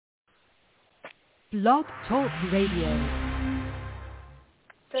Blog Talk Radio.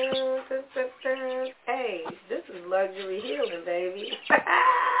 Hey, this is luxury healing, baby.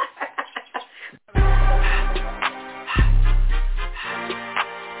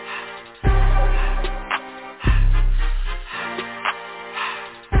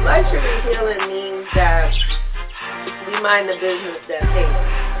 Luxury healing means that we mind the business that pays,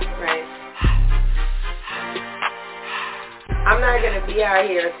 right? I'm not going to be out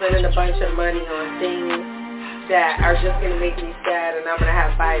here spending a bunch of money on things that are just going to make me sad and I'm going to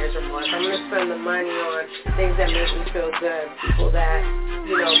have buyer's remorse. I'm going to spend the money on things that make me feel good, people that,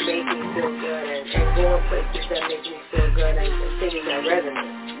 make me feel good and go in places that make me feel good and things that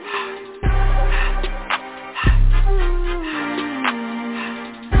resonate.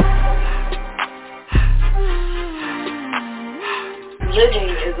 Living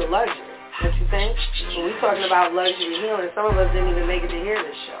is a luxury. Don't you think? When we're talking about luxury healing, some of us didn't even make it to hear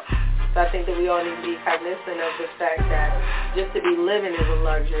this show. So I think that we all need to be cognizant of the fact that just to be living is a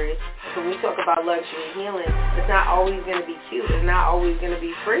luxury. So when we talk about luxury healing, it's not always going to be cute. It's not always going to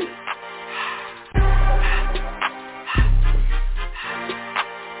be free.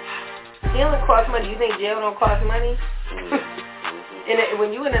 Healing costs money. You think jail don't cost money? And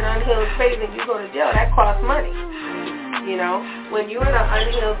when you're in an unhealed space and you go to jail, that costs money. When you're in an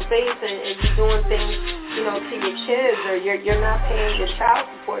unhealed space and you're doing things, to your kids, or you're not paying your child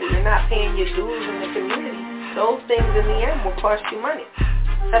support, or you're not paying your dues in the community, those things in the end will cost you money.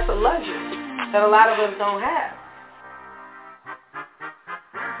 That's a luxury that a lot of us don't have.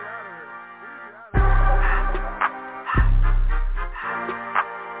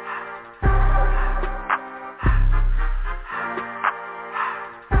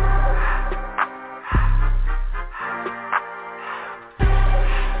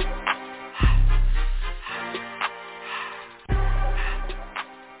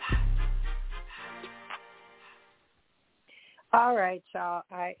 All right, y'all,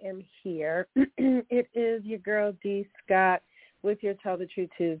 I am here. It is your girl, D. Scott, with your Tell the Truth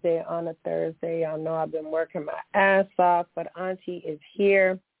Tuesday on a Thursday. Y'all know I've been working my ass off, but Auntie is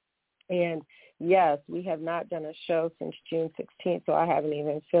here. And, yes, we have not done a show since June 16th, so I haven't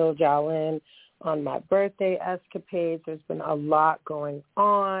even filled y'all in on my birthday escapades. There's been a lot going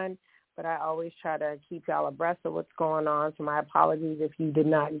on, but I always try to keep y'all abreast of what's going on, so my apologies if you did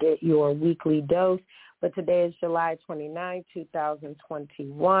not get your weekly dose. But today is July 29,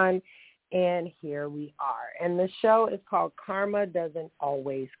 2021, and here we are. And the show is called Karma Doesn't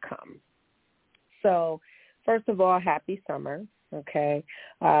Always Come. So, first of all, happy summer, okay?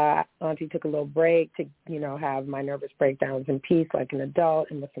 Auntie took a little break to, have my nervous breakdowns in peace like an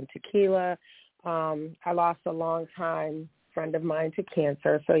adult and with some tequila. I lost a long-time friend of mine to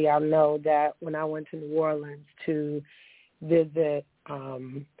cancer, so y'all know that when I went to New Orleans to visit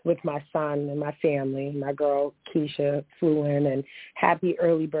with my son and my family, my girl Keisha flew in, and happy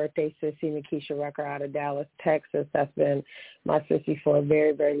early birthday, Sissy Nikisha Rucker out of Dallas, Texas. That's been my sissy for a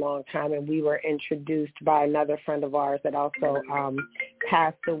very, very long time, and we were introduced by another friend of ours that also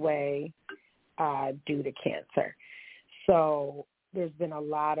passed away due to cancer. So there's been a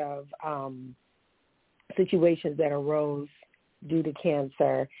lot of situations that arose due to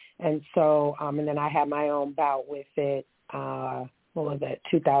cancer, and so and then I had my own bout with it.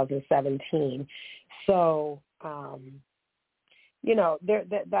 2017. So,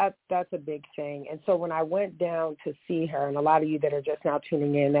 that's a big thing. And so when I went down to see her, and a lot of you that are just now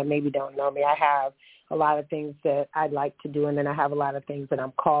tuning in that maybe don't know me, I have a lot of things that I'd like to do, and then I have a lot of things that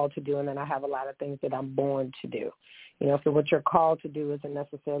I'm called to do, and then I have a lot of things that I'm born to do. So what you're called to do isn't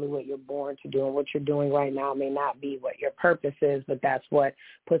necessarily what you're born to do, and what you're doing right now may not be what your purpose is, but that's what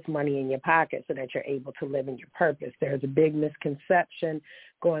puts money in your pocket so that you're able to live in your purpose. There's a big misconception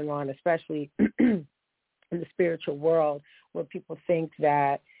going on, especially in the spiritual world, where people think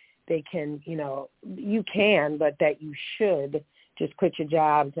that they can, you can, but that you should just quit your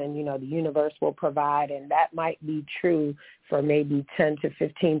jobs and, the universe will provide. And that might be true for maybe 10 to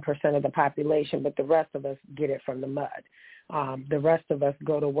 15% of the population, but the rest of us get it from the mud. The rest of us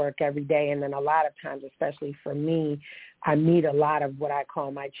go to work every day. And then a lot of times, especially for me, I meet a lot of what I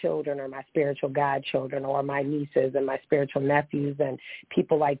call my children or my spiritual godchildren or my nieces and my spiritual nephews and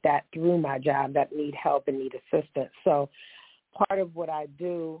people like that through my job that need help and need assistance. So part of what I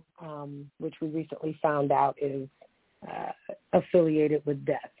do, which we recently found out, is affiliated with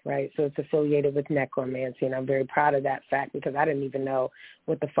death, right? So it's affiliated with necromancy, and I'm very proud of that fact because I didn't even know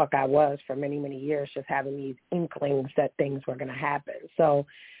what the fuck I was for many, many years, just having these inklings that things were going to happen. So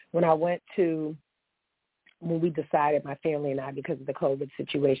when I went to when we decided, my family and I, because of the COVID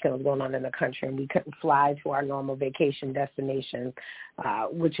situation that was going on in the country, and we couldn't fly to our normal vacation destinations,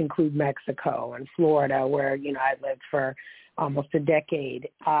 which include Mexico and Florida, where, you know, I lived for almost a decade.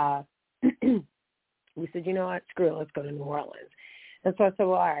 We said, you know what, screw it, let's go to New Orleans. And so I said,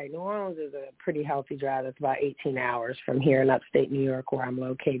 well, all right, New Orleans is a pretty healthy drive. It's about 18 hours from here in upstate New York, where I'm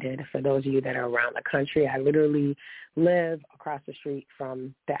located. For those of you that are around the country, I literally live across the street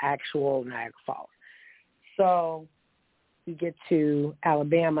from the actual Niagara Falls. So we get to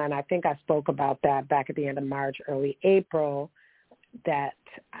Alabama, and I think I spoke about that back at the end of March, early April, that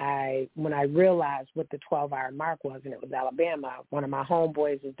when I realized what the 12-hour mark was, and it was Alabama, one of my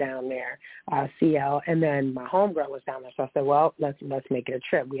homeboys was down there, CL, and then my homegirl was down there. So I said, well, let's make it a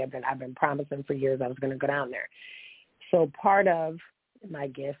trip. I've been promising for years I was going to go down there. So part of my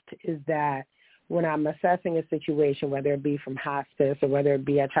gift is that when I'm assessing a situation, whether it be from hospice or whether it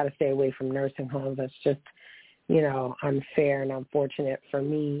be I try to stay away from nursing homes, that's just, you know, unfair and unfortunate for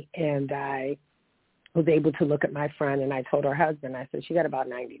me. And I was able to look at my friend, and I told her husband, I said, she got about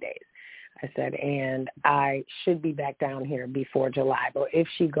 90 days. I said, and I should be back down here before July. But if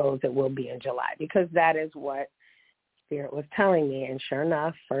she goes, it will be in July, because that is what Spirit was telling me. And sure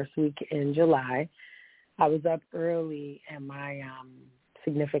enough, first week in July, I was up early, and my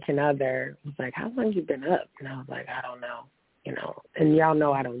significant other was like, how long you been up? And I was like, I don't know, you know. And y'all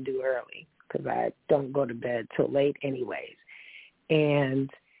know I don't do early because I don't go to bed till late anyways. And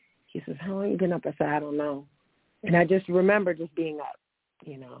he says, how long you been up? I said, I don't know. And I just remember just being up,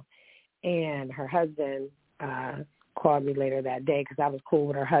 you know. And her husband called me later that day because I was cool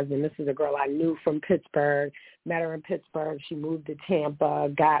with her husband. This is a girl I knew from Pittsburgh, met her in Pittsburgh. She moved to Tampa,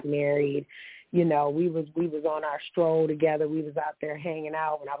 got married. You know, we was on our stroll together. We was out there hanging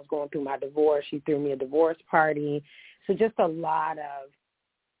out when I was going through my divorce. She threw me a divorce party. So just a lot of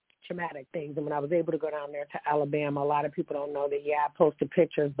traumatic things. And when I was able to go down there to Alabama, a lot of people don't know that, yeah, I posted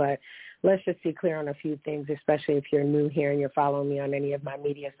pictures, but let's just be clear on a few things, especially if you're new here and you're following me on any of my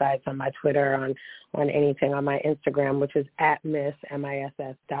media sites, on my Twitter, on anything, on my Instagram, which is @miss.d.scott.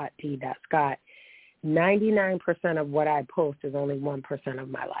 99% of what I post is only 1% of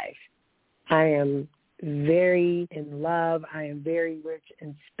my life. I am very in love. I am very rich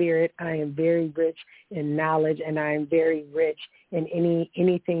in spirit. I am very rich in knowledge, and I am very rich in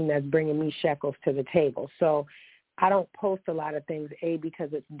anything that's bringing me shekels to the table. So I don't post a lot of things, A, because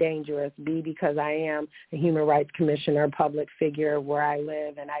it's dangerous, B, because I am a human rights commissioner, public figure where I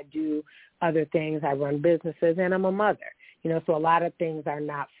live, and I do other things. I run businesses, and I'm a mother. You know, so a lot of things are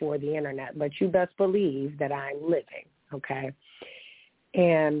not for the internet, but you best believe that I'm living, okay?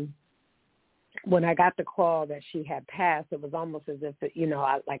 And when I got the call that she had passed, it was almost as if, you know,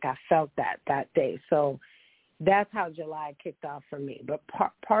 I felt that day. So that's how July kicked off for me. But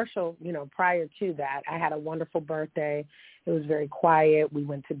prior to that, I had a wonderful birthday. It was very quiet. We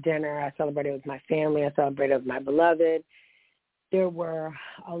went to dinner. I celebrated with my family. I celebrated with my beloved. There were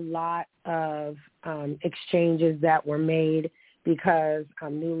a lot of exchanges that were made because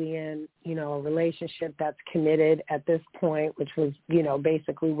I'm newly in, you know, a relationship that's committed at this point, which was, you know,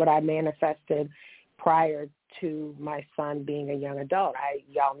 basically what I manifested prior to my son being a young adult.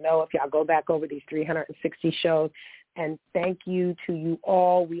 Y'all know, if y'all go back over these 360 shows, and thank you to you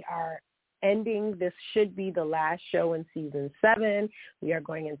all. We are ending. This should be the last show in season 7. We are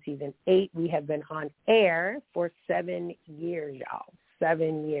going in season 8. We have been on air for 7 years, y'all.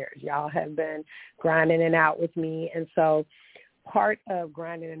 7 years. Y'all have been grinding it out with me. And so part of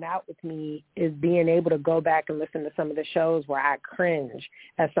grinding it out with me is being able to go back and listen to some of the shows where I cringe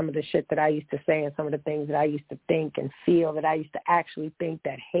at some of the shit that I used to say and some of the things that I used to think and feel, that I used to actually think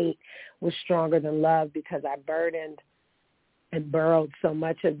that hate was stronger than love, because I burdened and burrowed so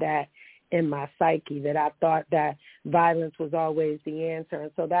much of that in my psyche that I thought that violence was always the answer.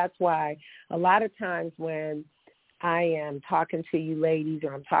 And so that's why a lot of times when I am talking to you ladies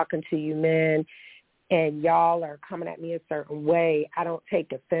or I'm talking to you men, and y'all are coming at me a certain way, I don't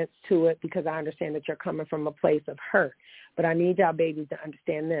take offense to it, because I understand that you're coming from a place of hurt. But I need y'all babies to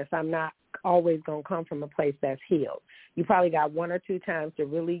understand this. I'm not always going to come from a place that's healed. You probably got 1 or 2 times to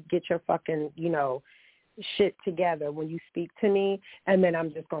really get your fucking, you know, shit together when you speak to me, and then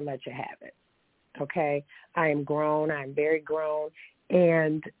I'm just going to let you have it, okay? I am grown. I am very grown,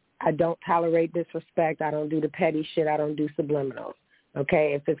 and I don't tolerate disrespect. I don't do the petty shit. I don't do subliminals.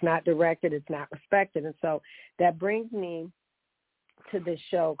 Okay, if it's not directed, it's not respected. And so that brings me to this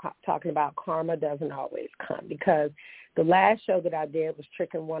show talking about karma doesn't always come, because The last show that I did was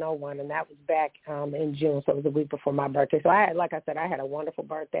Trickin' 101, and that was back in June, so it was a week before my birthday. So I had a wonderful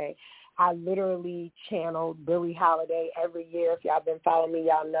birthday. I literally channeled Billie Holiday every year. If y'all been following me,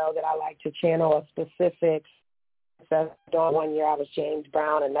 y'all know that I like to channel a specific. One year I was James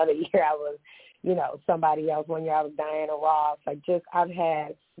Brown. Another year I was, somebody else. One year I was Diana Ross. I've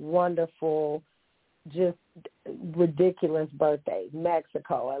had wonderful, just ridiculous birthdays.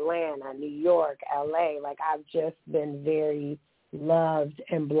 Mexico, Atlanta, New York, LA. I've just been very loved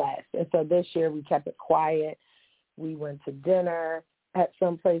and blessed. And so this year we kept it quiet. We went to dinner at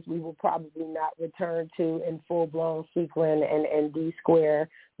some place we will probably not return to in full-blown sequin and D-square,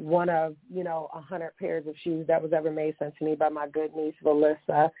 one of, 100 pairs of shoes that was ever made sent to me by my good niece,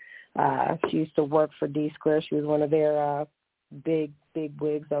 Melissa. She used to work for D-square. She was one of their big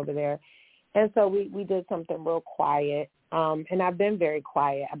wigs over there. And so we did something real quiet. And I've been very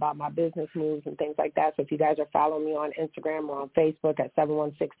quiet about my business moves and things like that. So if you guys are following me on Instagram or on Facebook at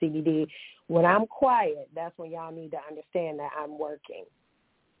 716CBD, when I'm quiet, that's when y'all need to understand that I'm working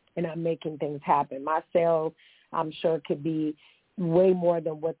and I'm making things happen. My sales, I'm sure, could be way more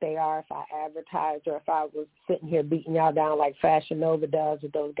than what they are if I advertised or if I was sitting here beating y'all down like Fashion Nova does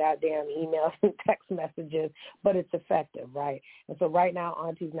with those goddamn emails and text messages, but it's effective, right? And so right now,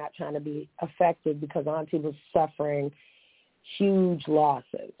 Auntie's not trying to be effective because Auntie was suffering huge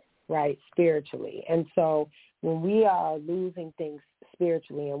losses, right, spiritually. And so when we are losing things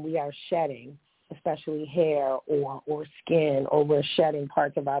spiritually and we are shedding, especially hair or skin, or we're shedding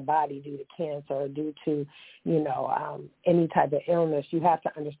parts of our body due to cancer or due to, any type of illness, you have to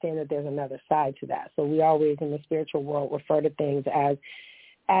understand that there's another side to that. So we always in the spiritual world refer to things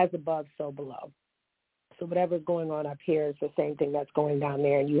as above, so below. So whatever's going on up here is the same thing that's going down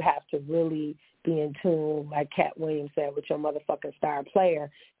there, and you have to really be in tune, like Cat Williams said, with your motherfucking star player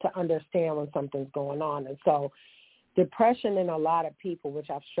to understand when something's going on. And so depression in a lot of people, which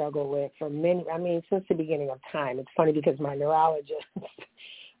I've struggled with for since the beginning of time. It's funny because my neurologist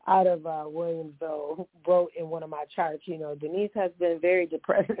out of Williamsville wrote in one of my charts, Denise has been very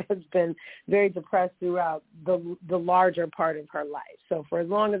depressed throughout the larger part of her life. So for as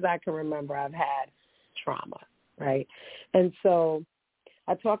long as I can remember, I've had trauma, right? And so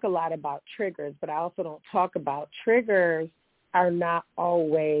I talk a lot about triggers, but I also don't talk about triggers are not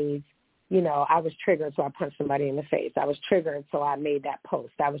always, I was triggered, so I punched somebody in the face. I was triggered, so I made that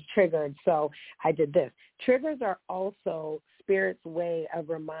post. I was triggered, so I did this. Triggers are also Spirit's way of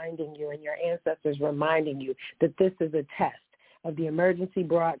reminding you and your ancestors reminding you that this is a test of the emergency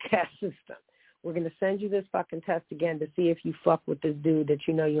broadcast system. We're going to send you this fucking test again to see if you fuck with this dude that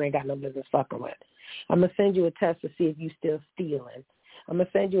you know you ain't got no business fucking with. I'm going to send you a test to see if you still stealing. I'm going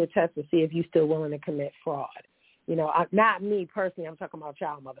to send you a test to see if you still willing to commit fraud. Not me personally, I'm talking about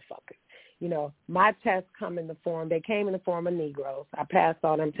y'all motherfuckers. My tests came in the form of Negroes. I passed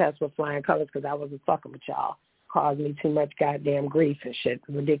all them tests with flying colors because I wasn't fucking with y'all. Caused me too much goddamn grief and shit,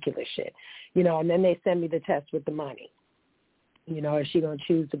 ridiculous shit. And then they send me the test with the money. Is she going to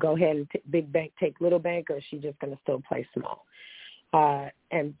choose to go ahead and big bank, take little bank, or is she just going to still play small?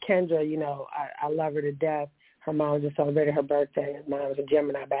 And Kendra, I love her to death. Her mom just celebrated her birthday. Her mom was a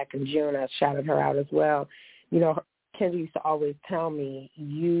Gemini back in June. I shouted her out as well. Kendra used to always tell me,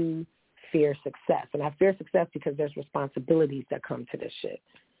 you fear success. And I fear success because there's responsibilities that come to this shit,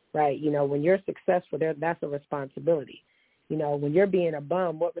 right? When you're successful, that's a responsibility. When you're being a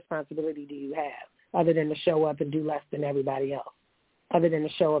bum, what responsibility do you have other than to show up and do less than everybody else, other than to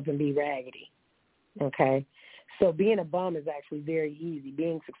show up and be raggedy, okay? So being a bum is actually very easy.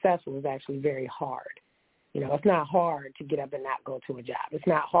 Being successful is actually very hard. It's not hard to get up and not go to a job. It's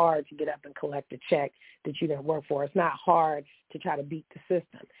not hard to get up and collect a check that you didn't work for. It's not hard to try to beat the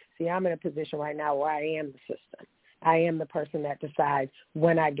system. See, I'm in a position right now where I am the system. I am the person that decides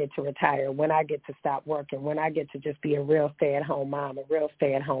when I get to retire, when I get to stop working, when I get to just be a real stay-at-home mom, a real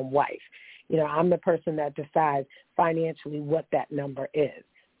stay-at-home wife. I'm the person that decides financially what that number is,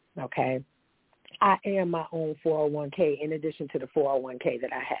 okay? I am my own 401k in addition to the 401k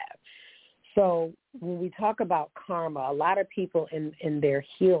that I have. So when we talk about karma, a lot of people in their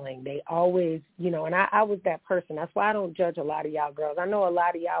healing, they always, and I was that person. That's why I don't judge a lot of y'all girls. I know a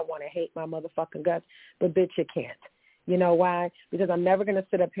lot of y'all want to hate my motherfucking guts, but bitch, you can't. You know why? Because I'm never going to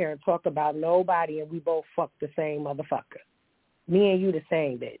sit up here and talk about nobody and we both fuck the same motherfucker. Me and you the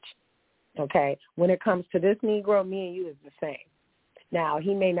same, bitch. Okay? When it comes to this Negro, me and you is the same. Now,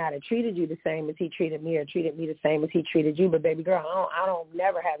 he may not have treated you the same as he treated me or treated me the same as he treated you, but baby girl, I don't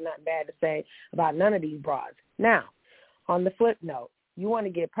never have nothing bad to say about none of these broads. Now, on the flip note, you want to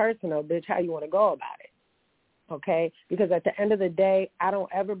get personal, bitch, how you want to go about it? okay? Because at the end of the day, I don't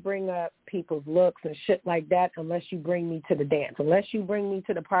ever bring up people's looks and shit like that unless you bring me to the dance. Unless you bring me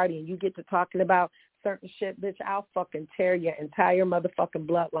to the party and you get to talking about certain shit, bitch, I'll fucking tear your entire motherfucking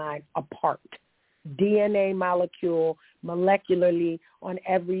bloodline apart. DNA molecule, molecularly, on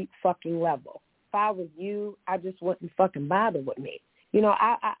every fucking level. If I was you, I just wouldn't fucking bother with me. You know,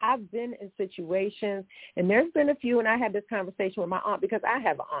 I've been in situations, and there's been a few, and I had this conversation with my aunt because I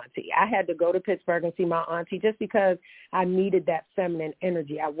have an auntie. I had to go to Pittsburgh and see my auntie just because I needed that feminine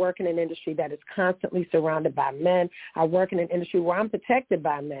energy. I work in an industry that is constantly surrounded by men. I work in an industry where I'm protected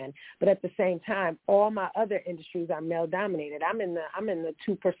by men, but at the same time, all my other industries are male-dominated. I'm in the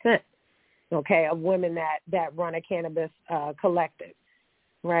 2%, okay, of women that run a cannabis collective,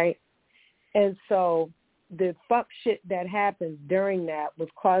 right? And so the fuck shit that happens during that was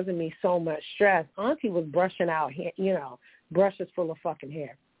causing me so much stress. Auntie was brushing out, you know, brushes full of fucking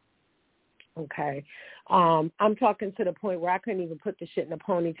hair. Okay. I'm talking to the point where I couldn't even put the shit in a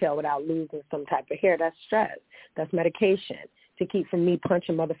ponytail without losing some type of hair. That's stress. That's medication to keep from me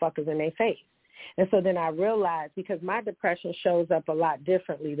punching motherfuckers in their face. And so then I realized, because my depression shows up a lot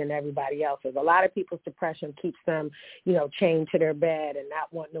differently than everybody else's. A lot of people's depression keeps them, you know, chained to their bed and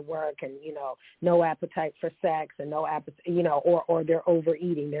not wanting to work and, you know, no appetite for sex and no appetite, you know, or they're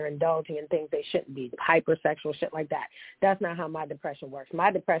overeating. They're indulging in things they shouldn't be, hypersexual shit like that. That's not how my depression works. My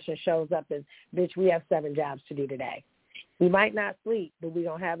depression shows up as, bitch, we have 7 jobs to do today. We might not sleep, but we're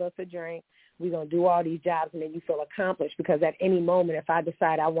going to have us a drink. We're going to do all these jobs, and then you feel accomplished, because at any moment, if I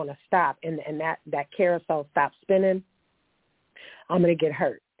decide I want to stop and that carousel stops spinning, I'm going to get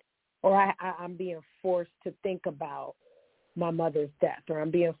hurt. Or I'm being forced to think about my mother's death, or I'm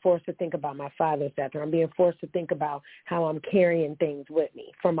being forced to think about my father's death, or I'm being forced to think about how I'm carrying things with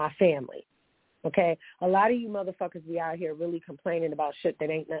me for my family. Okay? A lot of you motherfuckers be out here really complaining about shit that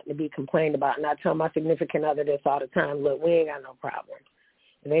ain't nothing to be complained about. And I tell my significant other this all the time: look, we ain't got no problems.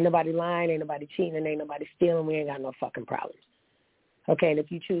 If ain't nobody lying, ain't nobody cheating, and ain't nobody stealing, we ain't got no fucking problems. Okay, and if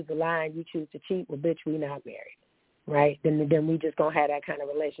you choose to lie and you choose to cheat, well, bitch, we not married, right? Then we just going to have that kind of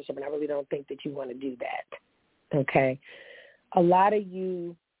relationship, and I really don't think that you want to do that, okay? A lot of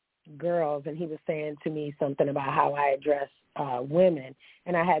you girls, and he was saying to me something about how I address women,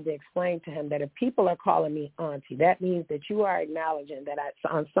 and I had to explain to him that if people are calling me auntie, that means that you are acknowledging that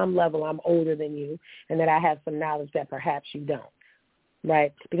on some level I'm older than you, and that I have some knowledge that perhaps you don't.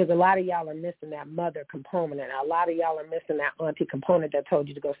 Right, because a lot of y'all are missing that mother component. A lot of y'all are missing that auntie component that told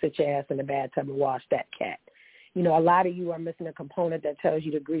you to go sit your ass in the bathtub and wash that cat. You know, a lot of you are missing a component that tells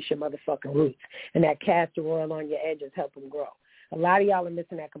you to grease your motherfucking roots, and that castor oil on your edges help them grow. A lot of y'all are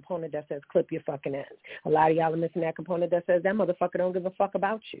missing that component that says clip your fucking ends. A lot of y'all are missing that component that says that motherfucker don't give a fuck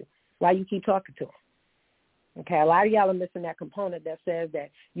about you. Why you keep talking to him? Okay, a lot of y'all are missing that component that says that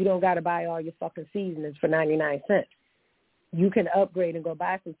you don't got to buy all your fucking seasonings for 99 cents. You can upgrade and go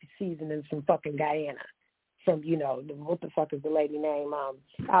buy some seasonings from fucking Guyana, from, you know, what the fuck is the lady name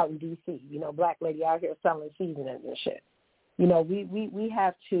out in D.C., you know, black lady out here selling seasonings and shit. You know, we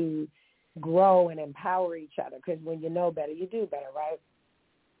have to grow and empower each other, because when you know better, you do better, right?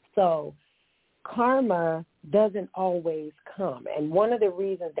 So karma doesn't always come. And one of the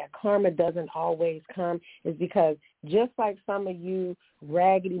reasons that karma doesn't always come is because just like some of you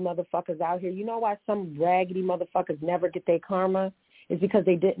raggedy motherfuckers out here, you know why some raggedy motherfuckers never get their karma? It's because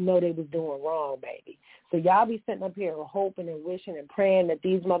they didn't know they was doing wrong, baby. So y'all be sitting up here hoping and wishing and praying that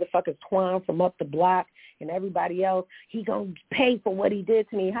these motherfuckers Twan from up the block and everybody else, he going to pay for what he did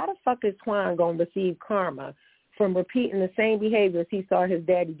to me. How the fuck is Twan going to receive karma from repeating the same behaviors he saw his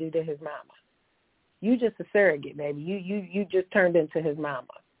daddy do to his mama? You just a surrogate, baby. You just turned into his mama.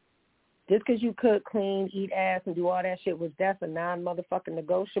 Just because you cook, clean, eat ass, and do all that shit, that's a non-motherfucking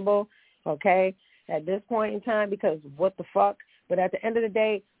negotiable, okay, at this point in time, because what the fuck? But at the end of the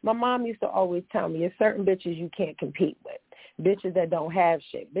day, my mom used to always tell me, there's certain bitches you can't compete with. Bitches that don't have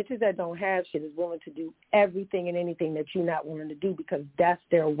shit. Bitches that don't have shit is willing to do everything and anything that you're not willing to do, because that's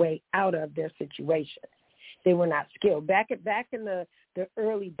their way out of their situation. They were not skilled. Back in the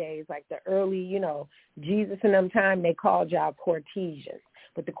early days, like the early, you know, Jesus and them time, they called y'all courtesians.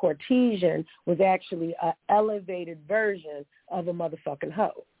 But the courtesan was actually an elevated version of a motherfucking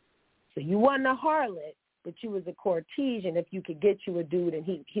hoe. So you wasn't a harlot, but you was a courtesan if you could get you a dude and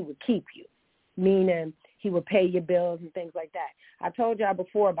he would keep you, meaning he would pay your bills and things like that. I told y'all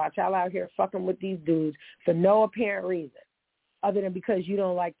before about y'all out here fucking with these dudes for no apparent reason, other than because you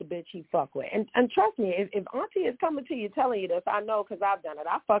don't like the bitch he fuck with. And trust me, if Auntie is coming to you telling you this, I know, because I've done it.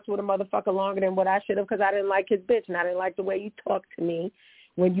 I fucked with a motherfucker longer than what I should have, because I didn't like his bitch, and I didn't like the way you talked to me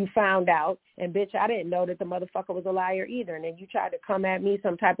when you found out. And, bitch, I didn't know that the motherfucker was a liar either. And then you tried to come at me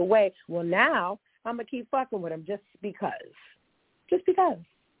some type of way. Well, now I'm going to keep fucking with him just because. Just because.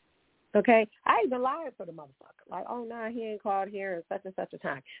 Okay? I even lied for the motherfucker. Like, oh, nah, he ain't called here in such and such a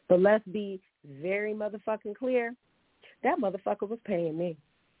time. But let's be very motherfucking clear. That motherfucker was paying me.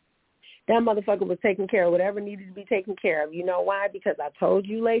 That motherfucker was taking care of whatever needed to be taken care of. You know why? Because I told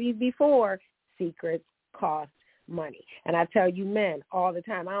you ladies before, secrets cost money. And I tell you men all the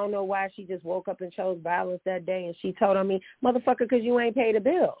time, I don't know why she just woke up and chose violence that day and she told on me, motherfucker, because you ain't paid a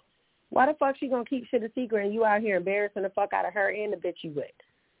bill. Why the fuck she going to keep shit a secret and you out here embarrassing the fuck out of her and the bitch you with?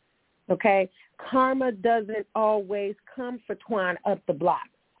 Okay? Karma doesn't always come for Twan up the block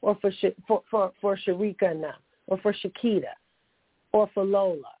or for Sharika and them or for Shakita or for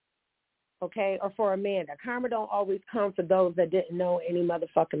Lola. Okay, or for Amanda. Karma don't always come for those that didn't know any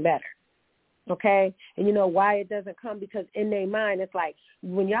motherfucking better. Okay? And you know why it doesn't come? Because in their mind, it's like,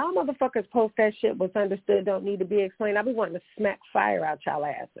 when y'all motherfuckers post that shit, what's understood don't need to be explained, I be wanting to smack fire out y'all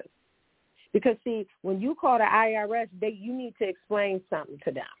asses. Because, see, when you call the IRS, you need to explain something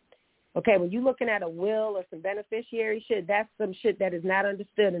to them. Okay, when you're looking at a will or some beneficiary shit, that's some shit that is not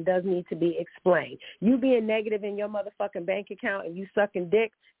understood and does need to be explained. You being negative in your motherfucking bank account and you sucking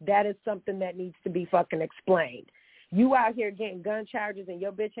dick, that is something that needs to be fucking explained. You out here getting gun charges and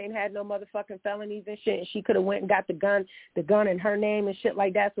your bitch ain't had no motherfucking felonies and shit, and she could have went and got the gun in her name and shit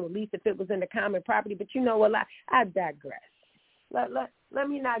like that, so at least if it was in the common property. But you know what, I digress. Let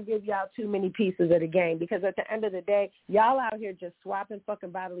me not give y'all too many pieces of the game, because at the end of the day, y'all out here just swapping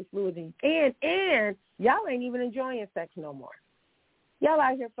fucking bodily fluids and y'all ain't even enjoying sex no more. Y'all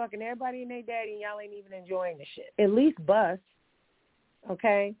out here fucking everybody and their daddy and y'all ain't even enjoying the shit. At least bust,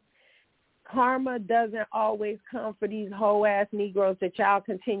 okay? Karma doesn't always come for these hoe-ass Negroes that y'all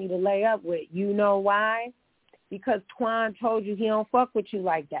continue to lay up with. You know why? Because Twan told you he don't fuck with you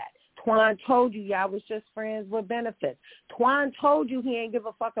like that. Twan told you y'all was just friends with benefits. Twan told you he ain't give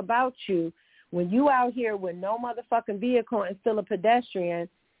a fuck about you when you out here with no motherfucking vehicle and still a pedestrian,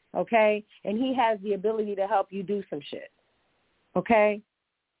 okay? And he has the ability to help you do some shit, okay?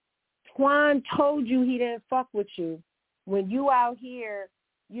 Twan told you he didn't fuck with you when you out here,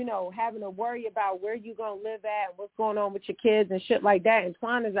 you know, having to worry about where you going to live at, what's going on with your kids and shit like that, and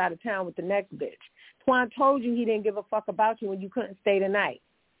Twan is out of town with the next bitch. Twan told you he didn't give a fuck about you when you couldn't stay the night.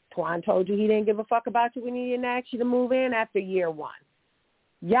 Twan told you he didn't give a fuck about you when he didn't ask you to move in after year one.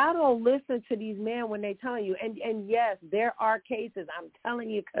 Y'all don't listen to these men when they telling you. And yes, there are cases, I'm telling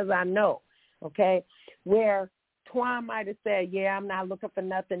you because I know, okay, where Twan might have said, yeah, I'm not looking for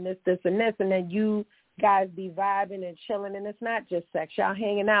nothing, this, and this, and then you guys be vibing and chilling, and it's not just sex. Y'all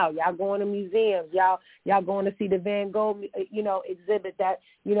hanging out. Y'all going to museums. Y'all going to see the Van Gogh, you know, exhibit that,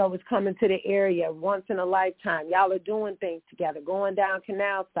 you know, was coming to the area once in a lifetime. Y'all are doing things together, going down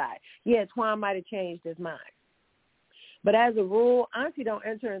Canal Side. Yeah, Twan might have changed his mind. But as a rule, Auntie don't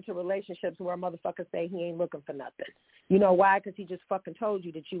enter into relationships where a motherfucker say he ain't looking for nothing. You know why? Because he just fucking told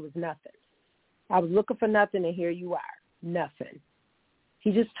you that you was nothing. I was looking for nothing, and here you are. Nothing.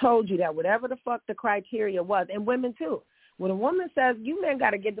 He just told you that whatever the fuck the criteria was, and women too. When a woman says, you men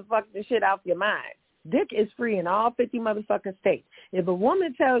got to get the fucking shit off your mind. Dick is free in all 50 motherfucking states. If a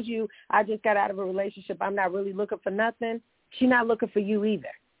woman tells you, I just got out of a relationship, I'm not really looking for nothing, she not looking for you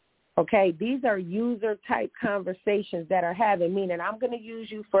either. Okay? These are user-type conversations that are having, meaning I'm going to use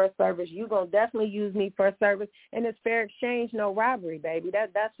you for a service, you're going to definitely use me for a service, and it's fair exchange, no robbery, baby.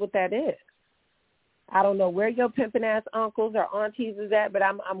 That's what that is. I don't know where your pimping ass uncles or aunties is at, but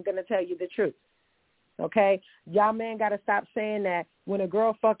I'm going to tell you the truth. Okay? Y'all men got to stop saying that when a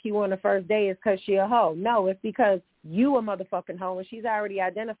girl fuck you on the first day it's because she a hoe. No, it's because you a motherfucking hoe, and she's already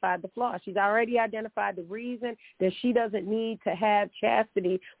identified the flaw. She's already identified the reason that she doesn't need to have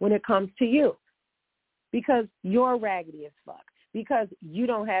chastity when it comes to you. Because you're raggedy as fuck. Because you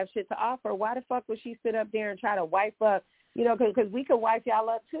don't have shit to offer. Why the fuck would she sit up there and try to wipe up, you know, because we could wipe y'all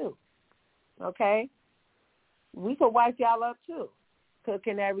up too. Okay? We could wipe y'all up too.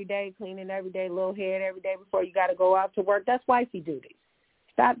 Cooking every day, cleaning every day, little head every day before you got to go out to work. That's wifey duties.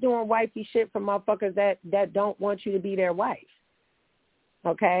 Stop doing wifey shit for motherfuckers that don't want you to be their wife.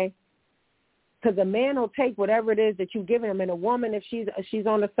 Okay? Because a man will take whatever it is that you're giving him, and a woman, if she's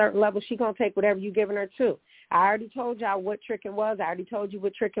on a certain level, she's going to take whatever you're giving her too. I already told y'all what tricking was. I already told you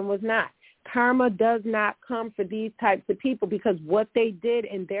what tricking was not. Karma does not come for these types of people because what they did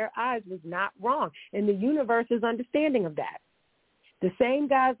in their eyes was not wrong, and the universe is understanding of that. The same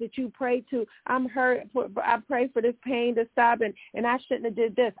guys that you pray to, I'm hurt, I pray for this pain to stop, and I shouldn't have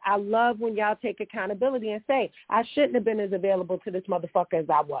did this. I love when y'all take accountability and say, I shouldn't have been as available to this motherfucker as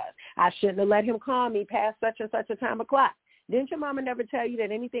I was. I shouldn't have let him call me past such and such a time o'clock. Didn't your mama never tell you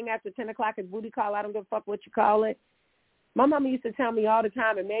that anything after 10 o'clock is booty call? I don't give a fuck what you call it. My mama used to tell me all the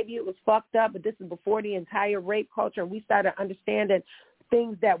time, and maybe it was fucked up, but this is before the entire rape culture, and we started understanding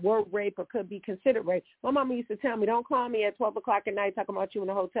things that were rape or could be considered rape. My mama used to tell me, don't call me at 12 o'clock at night talking about you in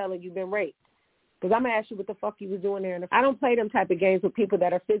a hotel and you've been raped. Because I'm going to ask you what the fuck you was doing there. And I don't play them type of games with people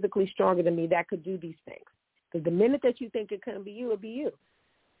that are physically stronger than me that could do these things. Because the minute that you think it couldn't be you, it'll be you.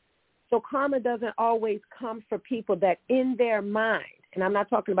 So karma doesn't always come for people that in their mind, and I'm not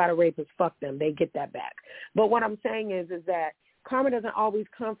talking about a rapist, fuck them, they get that back. But what I'm saying is that karma doesn't always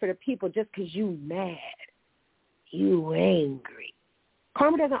come for the people just because you mad, you angry.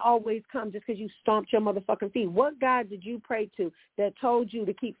 Karma doesn't always come just because you stomped your motherfucking feet. What God did you pray to that told you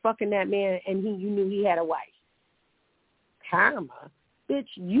to keep fucking that man and you knew he had a wife? Karma? Bitch,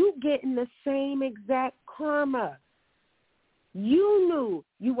 you getting the same exact karma. You knew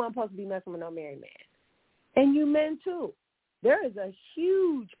you weren't supposed to be messing with no married man. And you men too. There is a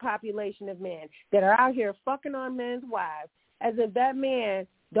huge population of men that are out here fucking on men's wives as if that man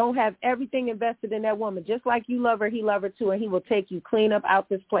don't have everything invested in that woman. Just like you love her, he love her too, and he will take you clean up out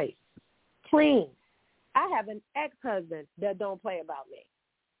this place. Clean. I have an ex-husband that don't play about me.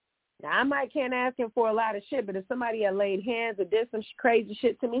 Now, I can't ask him for a lot of shit, but if somebody had laid hands or did some crazy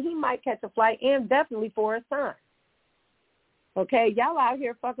shit to me, he might catch a flight, and definitely for his son. Okay, y'all out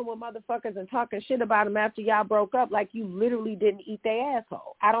here fucking with motherfuckers and talking shit about them after y'all broke up like you literally didn't eat their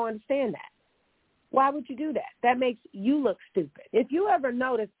asshole. I don't understand that. Why would you do that? That makes you look stupid. If you ever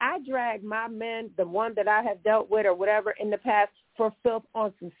notice, I drag my men, the one that I have dealt with or whatever in the past, for filth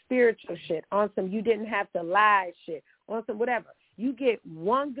on some spiritual shit, on some you didn't have to lie shit, on some whatever. You get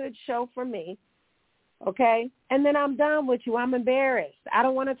one good show from me, okay? And then I'm done with you. I'm embarrassed. I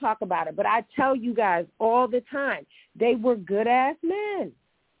don't want to talk about it. But I tell you guys all the time, they were good-ass men.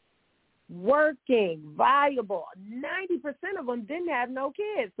 Working, viable. 90% of them didn't have no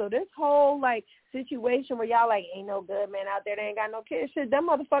kids. So this whole, situation where y'all ain't no good men out there, they ain't got no kids, shit, them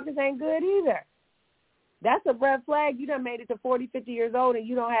motherfuckers ain't good either. That's a red flag. You done made it to 40, 50 years old and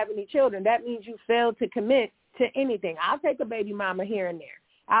you don't have any children. That means you failed to commit to anything. I'll take a baby mama here and there.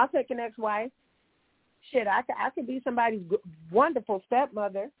 I'll take an ex-wife. Shit, I could be somebody's wonderful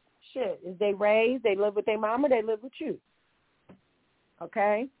stepmother. Shit, is they raised, they live with their mama, they live with you.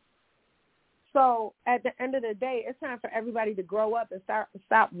 Okay? So at the end of the day, it's time for everybody to grow up and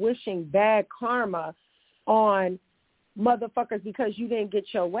stop wishing bad karma on motherfuckers because you didn't get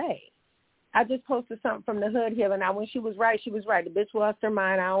your way. I just posted something from the hood here. Now, when she was right, she was right. The bitch lost her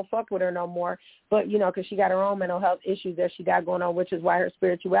mind. I don't fuck with her no more. But, because she got her own mental health issues that she got going on, which is why her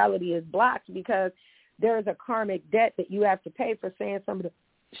spirituality is blocked, because there is a karmic debt that you have to pay for saying some of the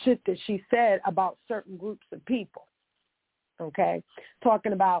shit that she said about certain groups of people. Okay?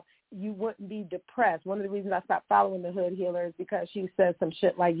 Talking about you wouldn't be depressed. One of the reasons I stopped following the hood healer is because she said some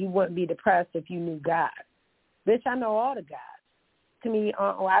shit like you wouldn't be depressed if you knew God. Bitch, I know all the gods. To me,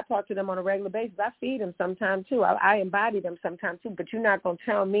 I talk to them on a regular basis. I feed them sometimes, too. I embody them sometimes, too. But you're not going to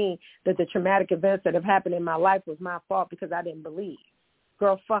tell me that the traumatic events that have happened in my life was my fault because I didn't believe.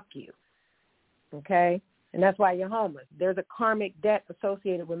 Girl, fuck you. Okay? And that's why you're homeless. There's a karmic debt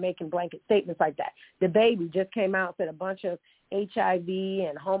associated with making blanket statements like that. The baby just came out and said a bunch of HIV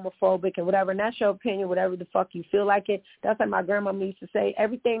and homophobic and whatever, and that's your opinion, whatever the fuck you feel like it. That's like my grandma used to say,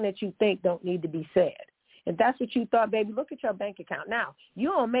 everything that you think don't need to be said. If that's what you thought, baby, look at your bank account. Now, you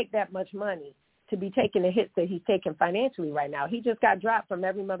don't make that much money to be taking the hits that he's taking financially right now. He just got dropped from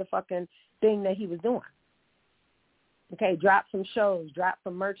every motherfucking thing that he was doing. Okay, dropped from shows, dropped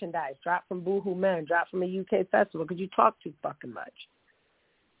from merchandise, dropped from Boohoo Men, dropped from a UK festival because you talk too fucking much.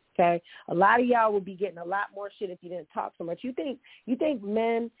 Okay, a lot of y'all would be getting a lot more shit if you didn't talk so much. You think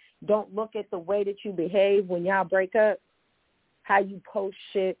men don't look at the way that you behave when y'all break up? How you post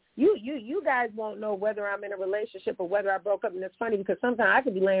shit. You guys won't know whether I'm in a relationship or whether I broke up. And it's funny because sometimes I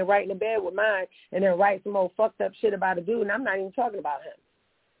could be laying right in the bed with mine and then write some old fucked up shit about a dude, and I'm not even talking about him.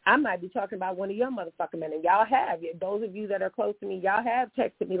 I might be talking about one of your motherfucking men, and y'all have. Those of you that are close to me, y'all have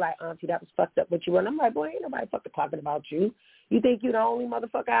texted me like, Auntie, that was fucked up with you. And I'm like, boy, ain't nobody fucking talking about you. You think you're the only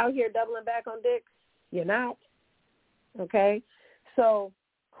motherfucker out here doubling back on dick? You're not. Okay? So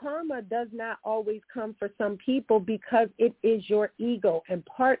karma does not always come for some people because it is your ego. And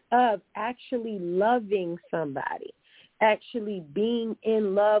part of actually loving somebody, actually being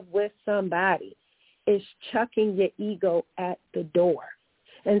in love with somebody, is chucking your ego at the door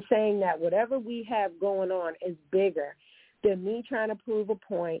and saying that whatever we have going on is bigger than me trying to prove a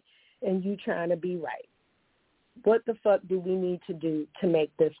point and you trying to be right. What the fuck do we need to do to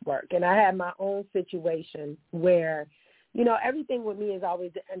make this work? And I have my own situation where, everything with me is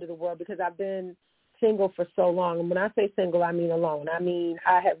always the end of the world because I've been single for so long. And when I say single, I mean alone. I mean,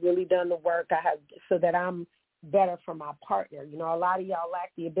 I have really done the work so that I'm better for my partner. You know, a lot of y'all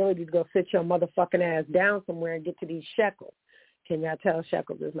lack the ability to go sit your motherfucking ass down somewhere and get to these shekels. Can y'all tell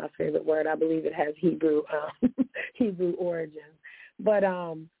shekels is my favorite word? I believe it has Hebrew origins. But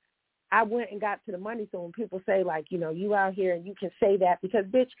I went and got to the money. So when people say, like, you know, you out here and you can say that because,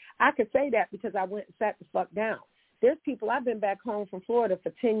 bitch, I could say that because I went and sat the fuck down. There's people, I've been back home from Florida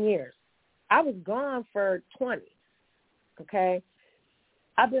for 10 years. I was gone for 20, okay?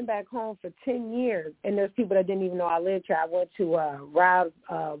 I've been back home for 10 years, and there's people that didn't even know I lived here. I went to a Rob's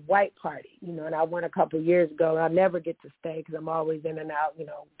white party, you know, and I went a couple of years ago. I never get to stay because I'm always in and out, you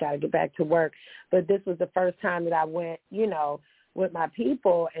know, got to get back to work. But this was the first time that I went, you know, with my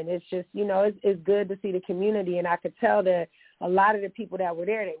people, and it's just, you know, it's good to see the community, and I could tell that a lot of the people that were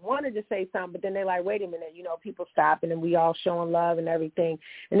there, they wanted to say something, but then they're like, wait a minute, you know, people stopping, and we all showing love and everything,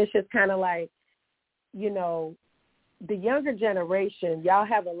 and it's just kind of like, you know, the younger generation, y'all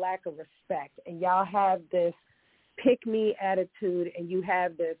have a lack of respect, and y'all have this pick-me attitude, and you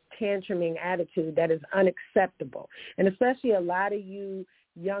have this tantruming attitude that is unacceptable, and especially a lot of you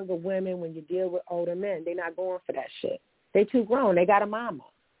younger women, when you deal with older men, they're not going for that shit. They too grown. They got a mama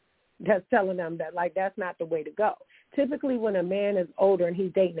that's telling them that, like, that's not the way to go. Typically, when a man is older and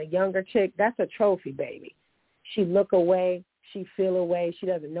he's dating a younger chick, that's a trophy baby. She look away. She feel away. She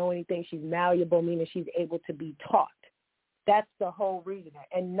doesn't know anything. She's malleable, meaning she's able to be taught. That's the whole reason.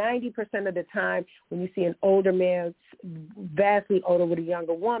 And 90% of the time when you see an older man, vastly older with a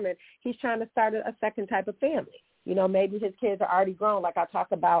younger woman, he's trying to start a second type of family. You know, maybe his kids are already grown, like I talk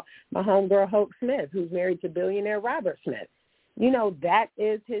about my homegirl Hope Smith, who's married to billionaire Robert Smith. You know, that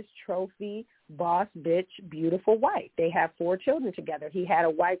is his trophy, boss, bitch, beautiful wife. They have 4 children together. He had a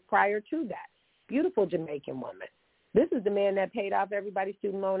wife prior to that. Beautiful Jamaican woman. This is the man that paid off everybody's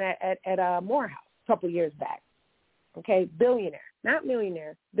student loan at Morehouse a couple years back. Okay, billionaire. Not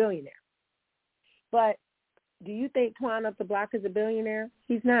millionaire, billionaire. But do you think Twan up the block is a billionaire?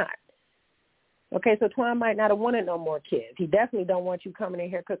 He's not. Okay, so Twan might not have wanted no more kids. He definitely don't want you coming in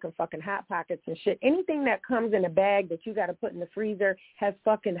here cooking fucking Hot Pockets and shit. Anything that comes in a bag that you got to put in the freezer has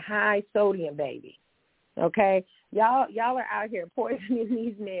fucking high sodium, baby. Okay? Y'all are out here poisoning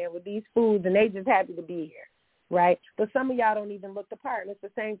these men with these foods, and they just happy to be here, right? But some of y'all don't even look the part, and it's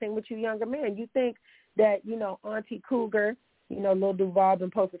the same thing with you younger men. You think that, you know, Auntie Cougar, you know, Lil Duval been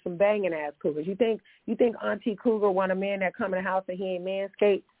posting some banging ass cougars. You think Auntie Cougar want a man that come in the house and he ain't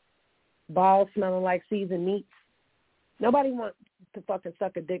manscaped? Balls smelling like seasoned meats. Nobody wants to fucking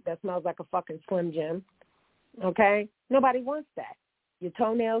suck a dick that smells like a fucking Slim Jim. Okay? Nobody wants that. Your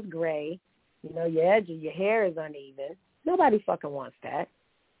toenails gray. You know, your hair is uneven. Nobody fucking wants that.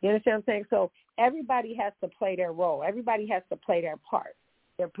 You understand what I'm saying? So everybody has to play their role. Everybody has to play their part,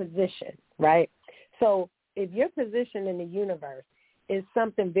 their position, right? So if your position in the universe is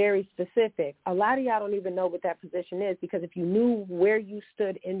something very specific, a lot of y'all don't even know what that position is, because if you knew where you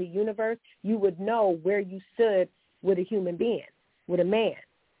stood in the universe, you would know where you stood with a human being, with a man,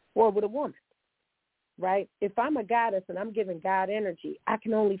 or with a woman, right? If I'm a goddess and I'm giving God energy, I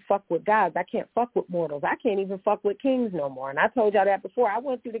can only fuck with gods. I can't fuck with mortals. I can't even fuck with kings no more. And I told y'all that before. I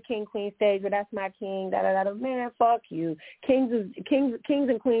went through the king-queen stage, but that's my king, da-da-da-da. Man, fuck you. Kings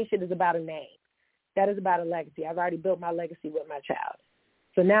and queens shit is about a name. That is about a legacy. I've already built my legacy with my child.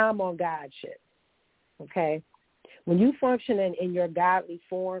 So now I'm on God shit, okay? When you function in your godly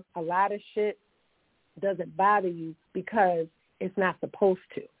form, a lot of shit doesn't bother you because it's not supposed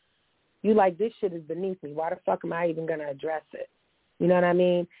to. You like, this shit is beneath me. Why the fuck am I even going to address it? You know what I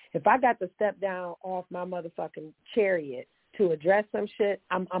mean? If I got to step down off my motherfucking chariot to address some shit,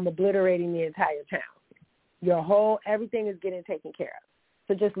 I'm obliterating the entire town. Everything is getting taken care of.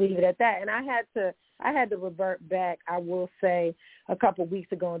 So just leave it at that. And I had to revert back, I will say, a couple of weeks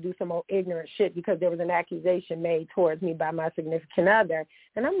ago and do some old ignorant shit because there was an accusation made towards me by my significant other.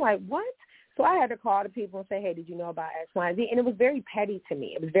 And I'm like, what? So I had to call the people and say, hey, did you know about X, Y, and Z? And it was very petty to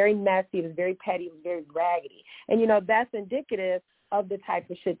me. It was very messy. It was very petty. It was very raggedy. And, you know, that's indicative of the type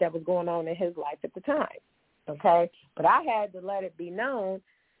of shit that was going on in his life at the time, okay? But I had to let it be known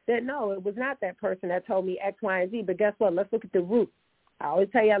that, no, it was not that person that told me X, Y, and Z. But guess what? Let's look at the root. I always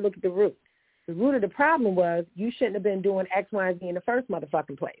tell you I look at the root. The root of the problem was you shouldn't have been doing X, Y, and Z in the first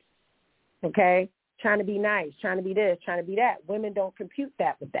motherfucking place, okay? Trying to be nice, trying to be this, trying to be that. Women don't compute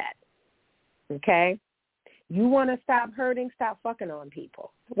that with that, okay? You want to stop hurting, stop fucking on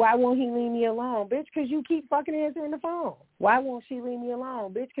people. Why won't he leave me alone? Bitch, because you keep fucking answering the phone. Why won't she leave me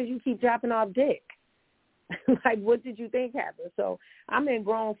alone? Bitch, because you keep dropping off dick. Like, what did you think happened? So I'm in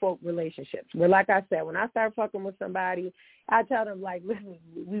grown folk relationships where, like I said, when I start fucking with somebody, I tell them, like, listen,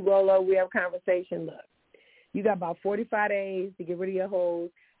 we roll over, we have a conversation. Look, you got about 45 days to get rid of your hoes.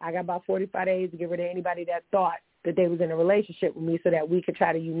 I got about 45 days to get rid of anybody that thought that they was in a relationship with me so that we could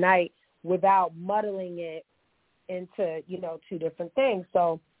try to unite without muddling it into, two different things.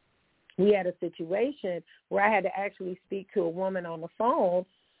 So we had a situation where I had to actually speak to a woman on the phone,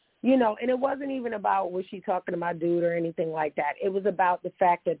 and it wasn't even about was she talking to my dude or anything like that. It was about the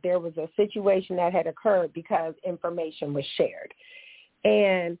fact that there was a situation that had occurred because information was shared.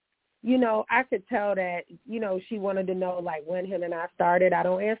 And, I could tell that, she wanted to know, like, when him and I started. I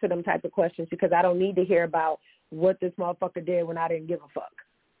don't answer them type of questions because I don't need to hear about what this motherfucker did when I didn't give a fuck.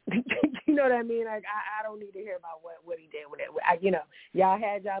 You know what I mean? Like, I don't need to hear about what he did with it. Y'all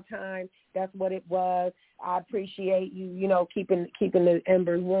had y'all time. That's what it was. I appreciate you, keeping the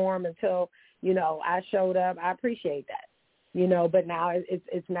embers warm until, I showed up. I appreciate that, but now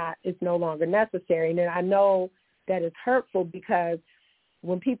it's no longer necessary. And then I know that it's hurtful because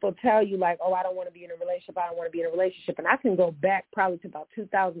when people tell you, like, oh, I don't want to be in a relationship, and I can go back probably to about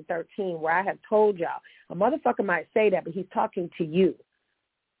 2013 where I have told y'all, a motherfucker might say that, but he's talking to you.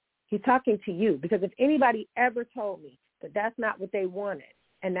 He's talking to you because if anybody ever told me that that's not what they wanted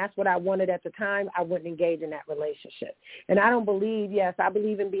and that's what I wanted at the time, I wouldn't engage in that relationship. And I don't believe, yes, I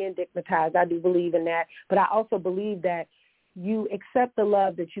believe in being dignitized. I do believe in that. But I also believe that you accept the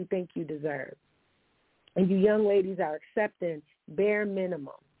love that you think you deserve. And you young ladies are accepting bare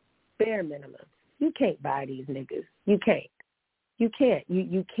minimum. You can't buy these niggas. You can't.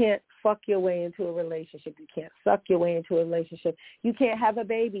 You can't fuck your way into a relationship. You can't suck your way into a relationship. You can't have a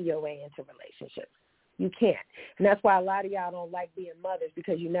baby your way into relationships. You can't. And that's why a lot of y'all don't like being mothers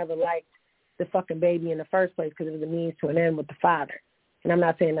because you never liked the fucking baby in the first place because it was a means to an end with the father. And I'm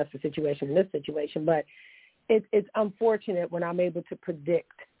not saying that's the situation in this situation, but it's unfortunate when I'm able to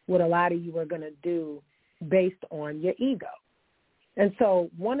predict what a lot of you are going to do based on your ego. And so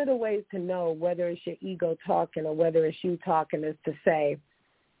one of the ways to know whether it's your ego talking or whether it's you talking is to say,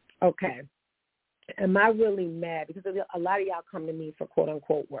 okay, am I really mad? Because a lot of y'all come to me for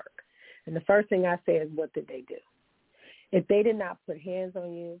quote-unquote work. And the first thing I say is, what did they do? If they did not put hands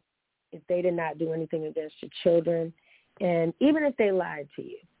on you, if they did not do anything against your children, and even if they lied to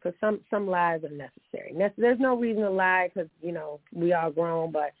you, because some lies are necessary. There's no reason to lie because, we all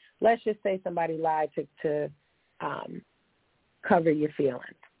grown, but let's just say somebody lied to cover your feelings.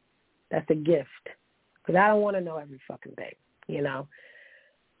 That's a gift because I don't want to know every fucking thing,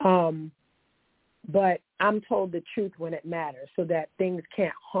 But I'm told the truth when it matters so that things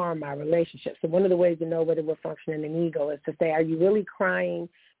can't harm my relationship. So one of the ways to know whether we're functioning in ego is to say, are you really crying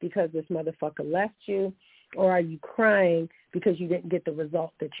because this motherfucker left you? Or are you crying because you didn't get the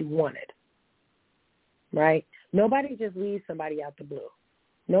result that you wanted? Right? Nobody just leaves somebody out the blue.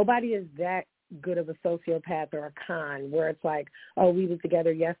 Nobody is that good of a sociopath or a con where it's like, oh, we were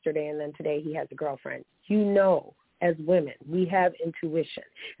together yesterday and then today he has a girlfriend. As women, we have intuition.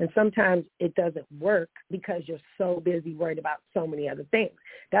 And sometimes it doesn't work because you're so busy worried about so many other things.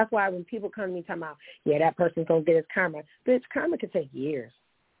 That's why when people come to me talking about, yeah, that person's going to get his karma, bitch, karma can take years.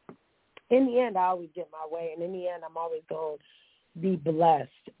 In the end, I always get my way, and in the end, I'm always going to be blessed.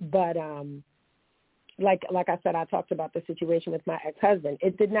 But like I said, I talked about the situation with my ex-husband.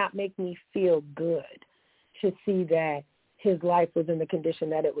 It did not make me feel good to see that his life was in the condition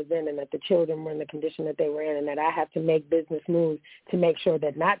that it was in and that the children were in the condition that they were in and that I have to make business moves to make sure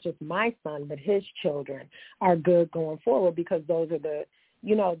that not just my son but his children are good going forward because those are the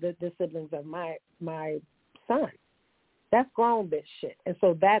siblings of my son. That's grown bitch shit. And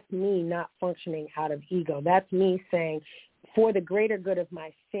so that's me not functioning out of ego. That's me saying for the greater good of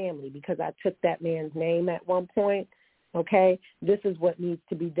my family because I took that man's name at one point, okay, this is what needs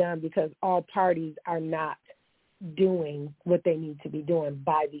to be done because all parties are not doing what they need to be doing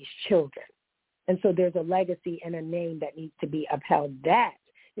by these children. And so there's a legacy and a name that needs to be upheld. That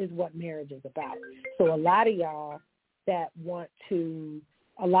is what marriage is about. So a lot of y'all that want to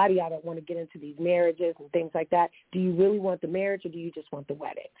get into these marriages and things like that, do you really want the marriage or do you just want the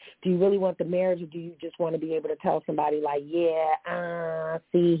wedding? Do you really want the marriage or do you just want to be able to tell somebody like, yeah,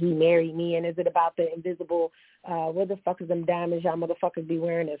 see, he married me? And is it about the invisible, what the fuck is them diamonds y'all motherfuckers be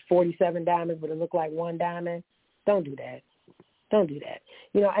wearing? There's 47 diamonds, but it look like one diamond. Don't do that.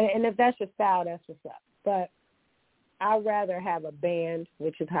 And if that's your style, that's what's up. But I'd rather have a band,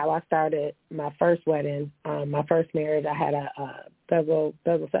 which is how I started my first wedding. My first marriage, I had a bezel,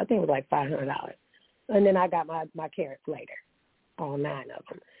 I think it was like $500. And then I got my carats later, all 9 of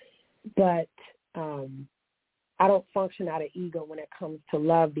them. But I don't function out of ego when it comes to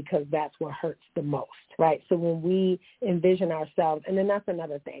love because that's what hurts the most, right? So when we envision ourselves, and then that's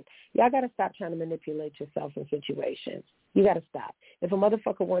another thing. Y'all got to stop trying to manipulate yourself in situations. You got to stop. If a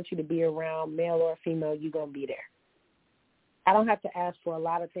motherfucker wants you to be around, male or female, you're going to be there. I don't have to ask for a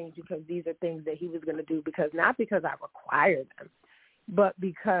lot of things because these are things that he was going to do not because I require them, but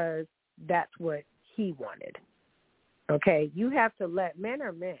because that's what he wanted. Okay, you have to let men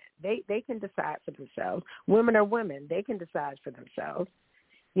are men. They can decide for themselves. Women are women. They can decide for themselves.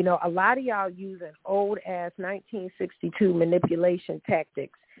 You know, a lot of y'all using old-ass 1962 manipulation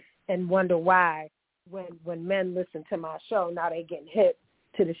tactics and wonder why when men listen to my show, now they getting hip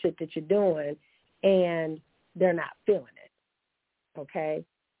to the shit that you're doing and they're not feeling it. Okay?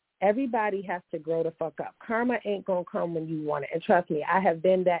 Everybody has to grow the fuck up. Karma ain't going to come when you want it. And trust me, I have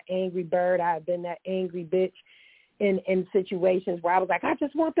been that angry bird. I have been that angry bitch in situations where I was like, I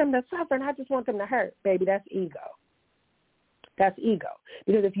just want them to suffer and I just want them to hurt. Baby, that's ego. That's ego.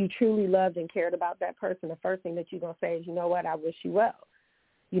 Because if you truly loved and cared about that person, the first thing that you're going to say is, you know what, I wish you well.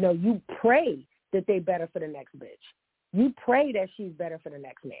 You know, you pray that they better for the next bitch. You pray that she's better for the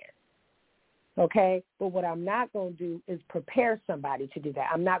next man. Okay? But what I'm not going to do is prepare somebody to do that.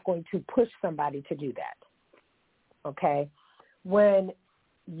 I'm not going to push somebody to do that. Okay? When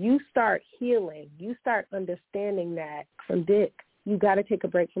you start healing, you start understanding that from dick, you got to take a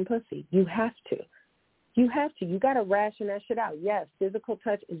break from pussy. You have to. You have to. You got to ration that shit out. Yes, physical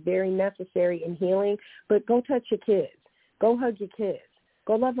touch is very necessary in healing, but go touch your kids. Go hug your kids.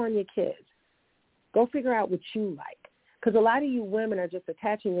 Go love on your kids. Go figure out what you like. Because a lot of you women are just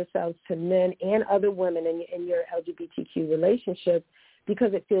attaching yourselves to men and other women in your LGBTQ relationships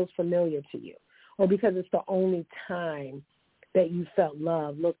because it feels familiar to you or because it's the only time that you felt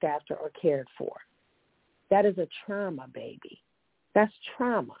loved, looked after, or cared for. That is a trauma, baby. That's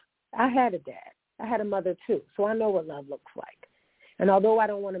trauma. I had a dad. I had a mother too, so I know what love looks like. And although I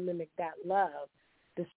don't want to mimic that love,